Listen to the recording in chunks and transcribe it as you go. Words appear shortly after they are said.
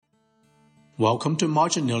Welcome to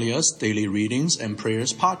Marginilia's Daily Readings and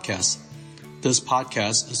Prayers podcast. This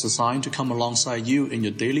podcast is designed to come alongside you in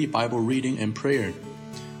your daily Bible reading and prayer,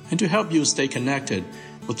 and to help you stay connected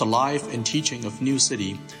with the life and teaching of New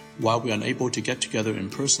City while we are unable to get together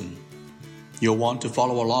in person. You'll want to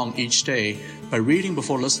follow along each day by reading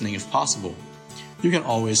before listening if possible. You can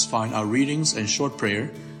always find our readings and short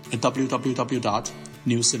prayer at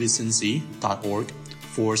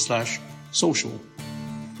www.newcitycincy.org/social.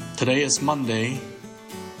 Today is Monday,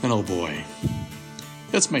 and oh boy,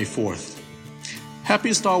 it's May 4th.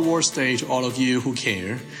 Happy Star Wars Day to all of you who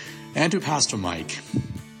care, and to Pastor Mike.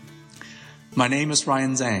 My name is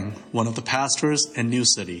Ryan Zhang, one of the pastors in New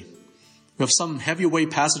City. We have some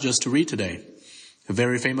heavyweight passages to read today. A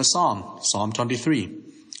very famous psalm, Psalm 23.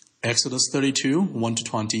 Exodus 32,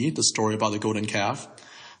 1-20, the story about the golden calf.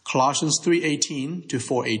 Colossians 3:18 to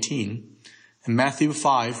 4:18. And Matthew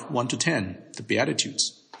 5, 1-10, the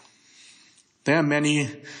Beatitudes. There are many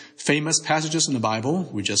famous passages in the Bible.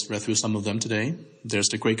 We just read through some of them today. There's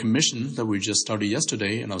the Great Commission that we just studied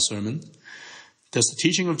yesterday in our sermon. There's the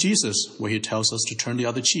teaching of Jesus, where he tells us to turn the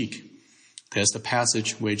other cheek. There's the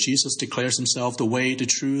passage where Jesus declares himself the way, the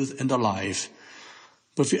truth, and the life.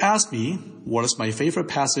 But if you ask me, what is my favorite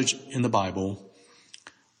passage in the Bible,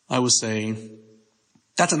 I would say,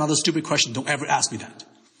 that's another stupid question. Don't ever ask me that.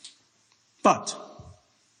 But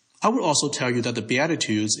I would also tell you that the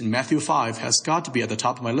Beatitudes in Matthew 5 has got to be at the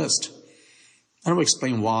top of my list. And I will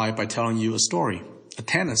explain why by telling you a story, a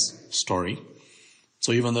tennis story.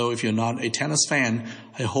 So even though if you're not a tennis fan,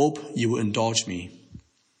 I hope you will indulge me.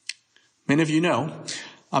 Many of you know,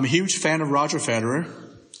 I'm a huge fan of Roger Federer.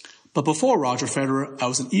 But before Roger Federer, I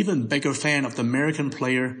was an even bigger fan of the American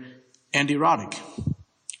player Andy Roddick.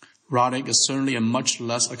 Roddick is certainly a much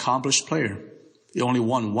less accomplished player. He only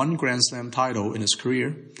won one Grand Slam title in his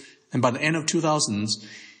career. And by the end of 2000s,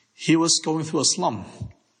 he was going through a slump.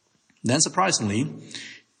 Then surprisingly,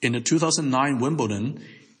 in the 2009 Wimbledon,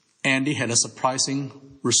 Andy had a surprising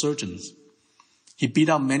resurgence. He beat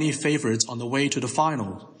out many favorites on the way to the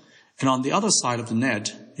final. And on the other side of the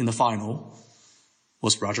net in the final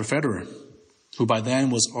was Roger Federer, who by then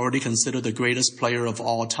was already considered the greatest player of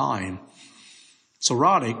all time. So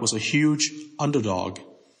Roddick was a huge underdog.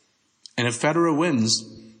 And if Federer wins,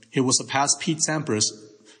 he will surpass Pete Sampras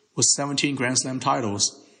with 17 Grand Slam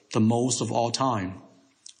titles, the most of all time.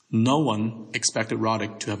 No one expected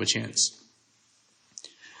Roddick to have a chance.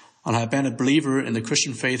 And I had been a believer in the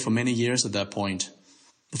Christian faith for many years at that point.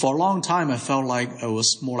 But for a long time, I felt like I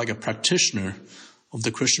was more like a practitioner of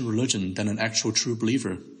the Christian religion than an actual true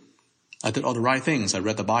believer. I did all the right things. I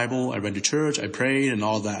read the Bible, I went to church, I prayed and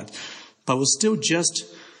all that. But I was still just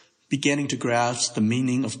beginning to grasp the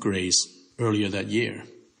meaning of grace earlier that year.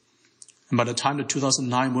 And by the time the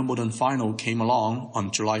 2009 Wimbledon final came along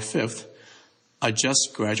on July 5th, I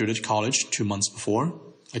just graduated college 2 months before.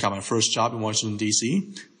 I got my first job in Washington,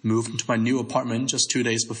 D.C., moved into my new apartment just 2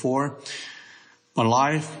 days before. My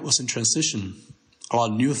life was in transition. A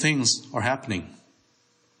lot of new things are happening.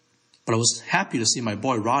 But I was happy to see my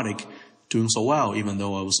boy Roddick doing so well, even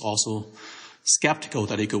though I was also skeptical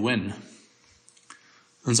that he could win.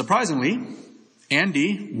 And surprisingly,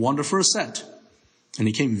 Andy won the first set. And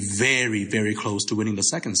he came very, very close to winning the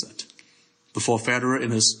second set, before Federer,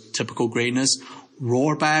 in his typical greatness,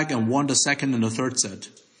 roared back and won the second and the third set.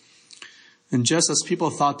 And just as people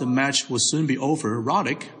thought the match would soon be over,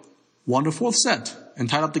 Roddick won the fourth set and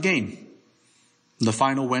tied up the game. The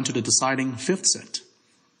final went to the deciding fifth set.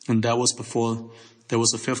 And that was before there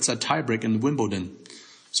was a fifth set tiebreak in Wimbledon.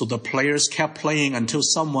 So the players kept playing until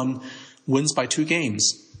someone wins by 2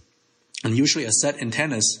 games. And usually a set in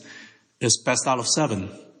tennis is best out of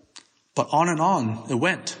 7. But on and on it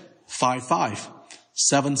went. 5-5,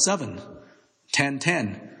 7-7,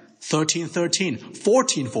 10-10, 13-13,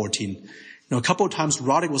 14-14. A couple of times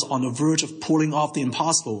Roddick was on the verge of pulling off the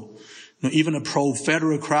impossible. Even a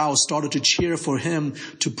pro-Federer crowd started to cheer for him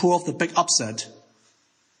to pull off the big upset.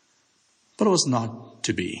 But it was not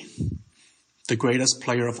to be. The greatest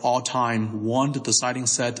player of all time won the deciding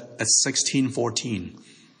set at 16-14.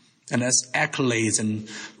 And as accolades and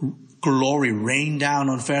glory rained down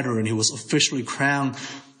on Federer, and he was officially crowned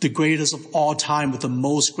the greatest of all time with the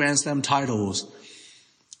most Grand Slam titles,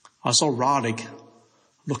 I saw Roddick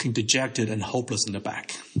looking dejected and hopeless in the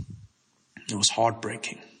back. It was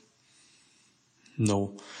heartbreaking.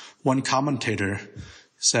 One commentator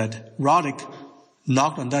said, Roddick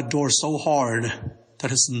knocked on that door so hard that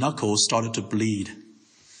his knuckles started to bleed,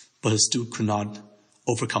 but he still could not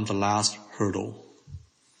overcome the last hurdle.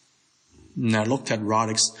 And I looked at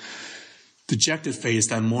Roddick's dejected face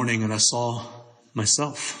that morning and I saw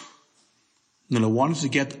myself. And I wanted to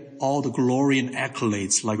get all the glory and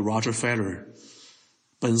accolades like Roger Federer.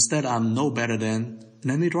 But instead, I'm no better than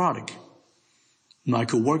an neurotic. I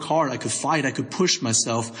could work hard, I could fight, I could push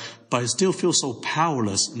myself, but I still feel so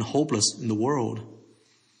powerless and hopeless in the world.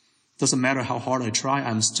 Doesn't matter how hard I try,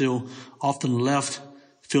 I'm still often left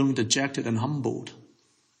feeling dejected and humbled.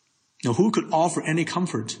 Who could offer any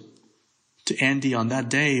comfort to Andy on that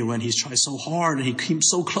day when he's tried so hard and he came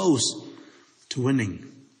so close to winning?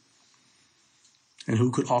 And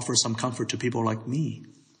who could offer some comfort to people like me?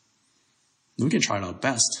 We can try our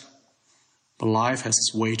best, but life has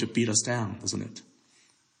its way to beat us down, doesn't it?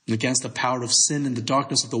 And against the power of sin and the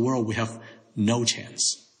darkness of the world, we have no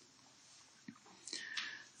chance.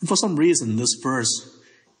 And for some reason, this verse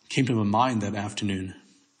came to my mind that afternoon.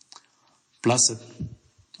 Blessed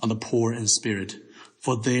are the poor in spirit,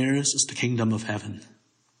 for theirs is the kingdom of heaven.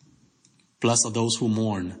 Blessed are those who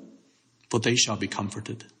mourn, for they shall be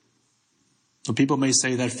comforted. Now, people may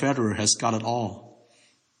say that Federer has got it all.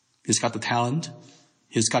 He's got the talent.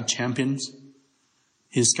 He's got champions.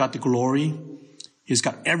 He's got the glory. He's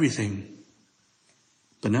got everything.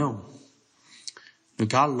 But no.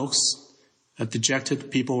 God looks at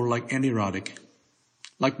dejected people like Andy Roddick,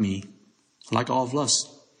 like me, like all of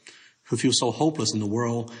us, who feel so hopeless in the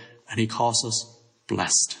world, and he calls us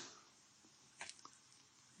blessed.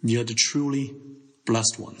 We are the truly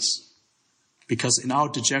blessed ones. Because in our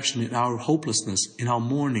dejection, in our hopelessness, in our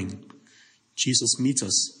mourning, Jesus meets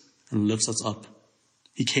us and lifts us up.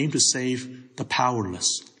 He came to save the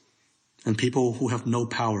powerless and people who have no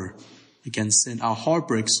power against sin. Our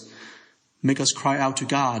heartbreaks make us cry out to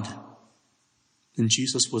God. And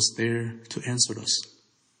Jesus was there to answer us.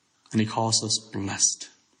 And he calls us blessed.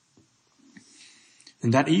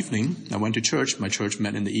 And that evening, I went to church. My church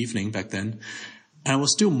met in the evening back then. And I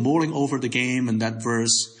was still mulling over the game and that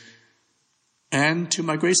verse. And to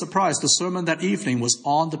my great surprise, the sermon that evening was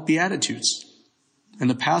on the Beatitudes. And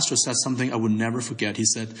the pastor said something I would never forget. He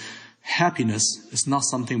said, happiness is not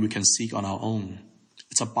something we can seek on our own.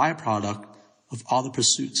 It's a byproduct of other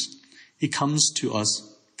pursuits. It comes to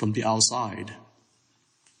us from the outside.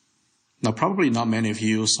 Now, probably not many of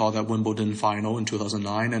you saw that Wimbledon final in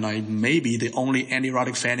 2009, and I may be the only Andy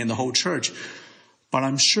Roddick fan in the whole church. But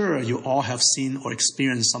I'm sure you all have seen or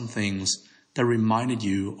experienced some things that reminded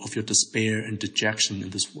you of your despair and dejection in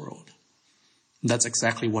this world. And that's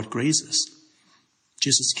exactly what grace is.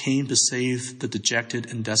 Jesus came to save the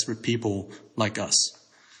dejected and desperate people like us,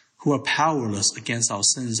 who are powerless against our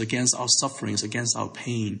sins, against our sufferings, against our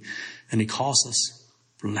pain. And he calls us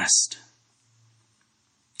blessed.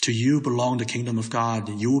 To you belong the kingdom of God.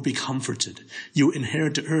 You will be comforted. You will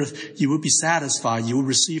inherit the earth. You will be satisfied. You will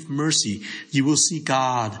receive mercy. You will see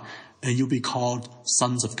God, and you'll be called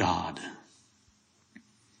sons of God.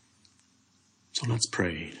 So let's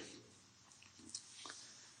pray.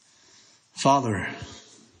 Father,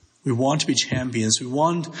 we want to be champions. We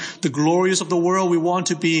want the glories of the world. We want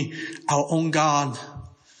to be our own God.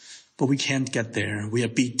 But we can't get there. We are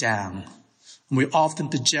beat down. And we're often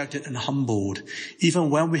dejected and humbled. Even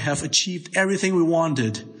when we have achieved everything we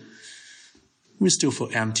wanted, we still feel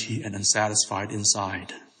empty and unsatisfied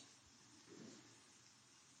inside.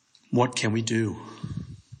 What can we do?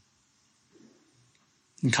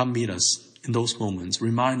 And come meet us in those moments.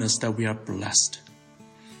 Remind us that we are blessed.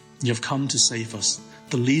 You have come to save us,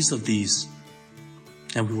 the least of these,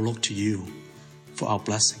 and we will look to you for our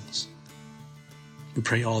blessings. We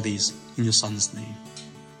pray all these in your Son's name.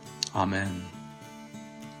 Amen.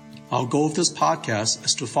 Our goal of this podcast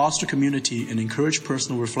is to foster community and encourage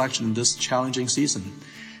personal reflection in this challenging season.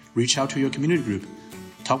 Reach out to your community group.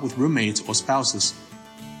 Talk with roommates or spouses.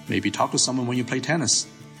 Maybe talk to someone when you play tennis.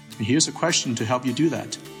 And here's a question to help you do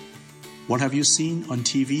that. What have you seen on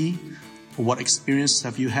TV? Or what experiences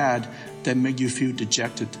have you had that make you feel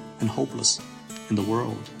dejected and hopeless in the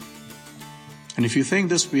world? And if you think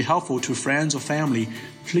this would be helpful to friends or family,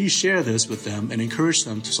 please share this with them and encourage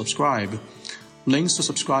them to subscribe. Links to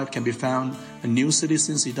subscribe can be found at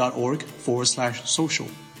newcitycincy.org/social.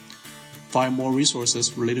 Find more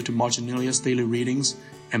resources related to Marginalia's daily readings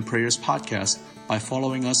and prayers podcast by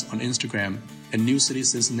following us on Instagram at New City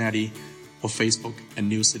Cincinnati or Facebook at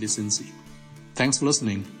New City Cincy. Thanks for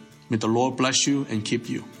listening. May the Lord bless you and keep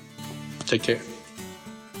you. Take care.